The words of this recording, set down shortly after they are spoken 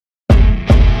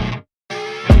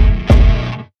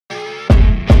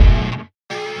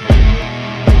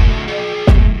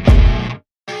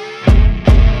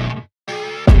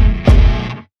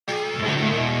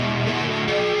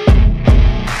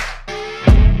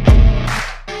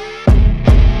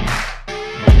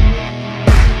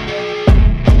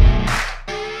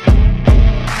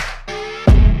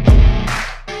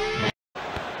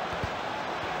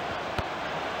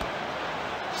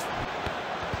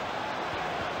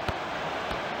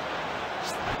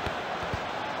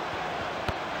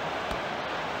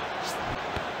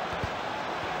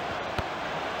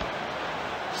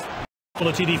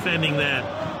Quality defending there.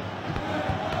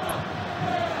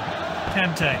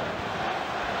 Kante.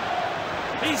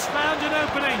 He's found an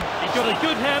opening. He's got a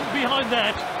good hand behind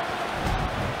that.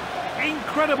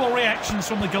 Incredible reactions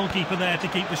from the goalkeeper there to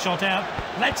keep the shot out.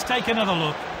 Let's take another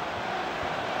look.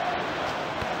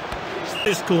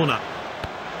 This corner.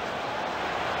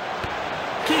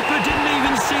 Keeper didn't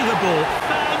even see the ball.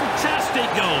 Fantastic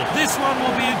goal. This one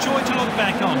will be a joy to look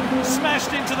back on.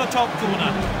 Smashed into the top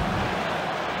corner.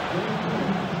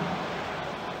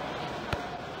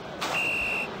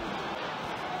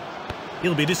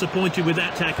 He'll be disappointed with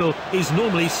that tackle. He's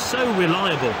normally so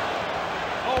reliable.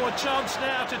 Oh, a chance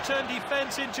now to turn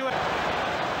defence into it.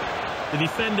 The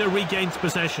defender regains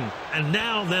possession, and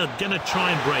now they're going to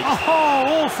try and break.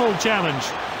 Oh, awful challenge.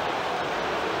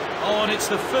 Oh, and it's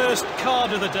the first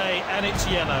card of the day, and it's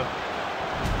yellow.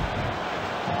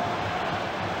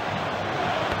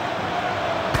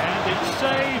 And it's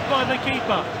saved by the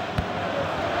keeper.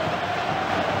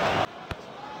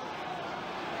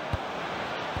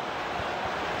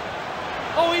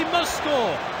 Oh, he must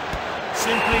score.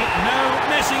 Simply no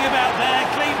messing about there.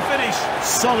 Clean finish.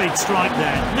 Solid strike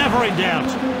there. Never in doubt.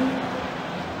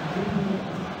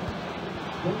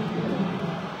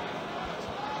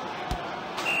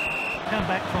 Come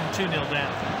back from 2-0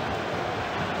 down.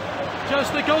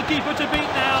 Just the goalkeeper to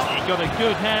beat now. He got a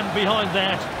good hand behind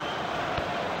that.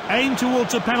 Aim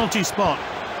towards a penalty spot.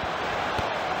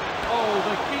 Oh,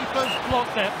 the keeper's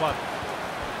blocked that one.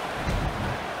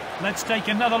 Let's take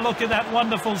another look at that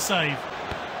wonderful save.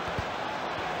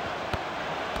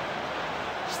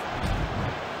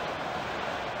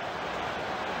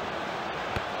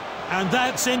 And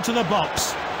that's into the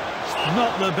box.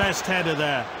 Not the best header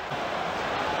there.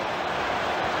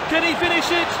 Can he finish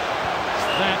it?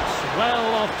 That's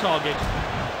well off target.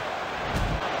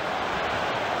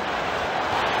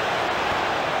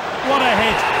 What a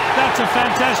hit. That's a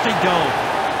fantastic goal.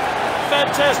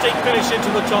 Fantastic finish into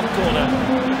the top corner.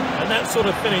 And that sort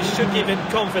of finish should give him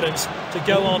confidence to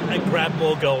go on and grab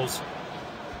more goals.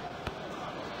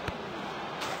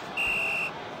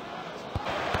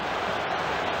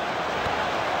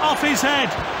 Off his head.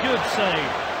 Good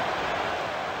save.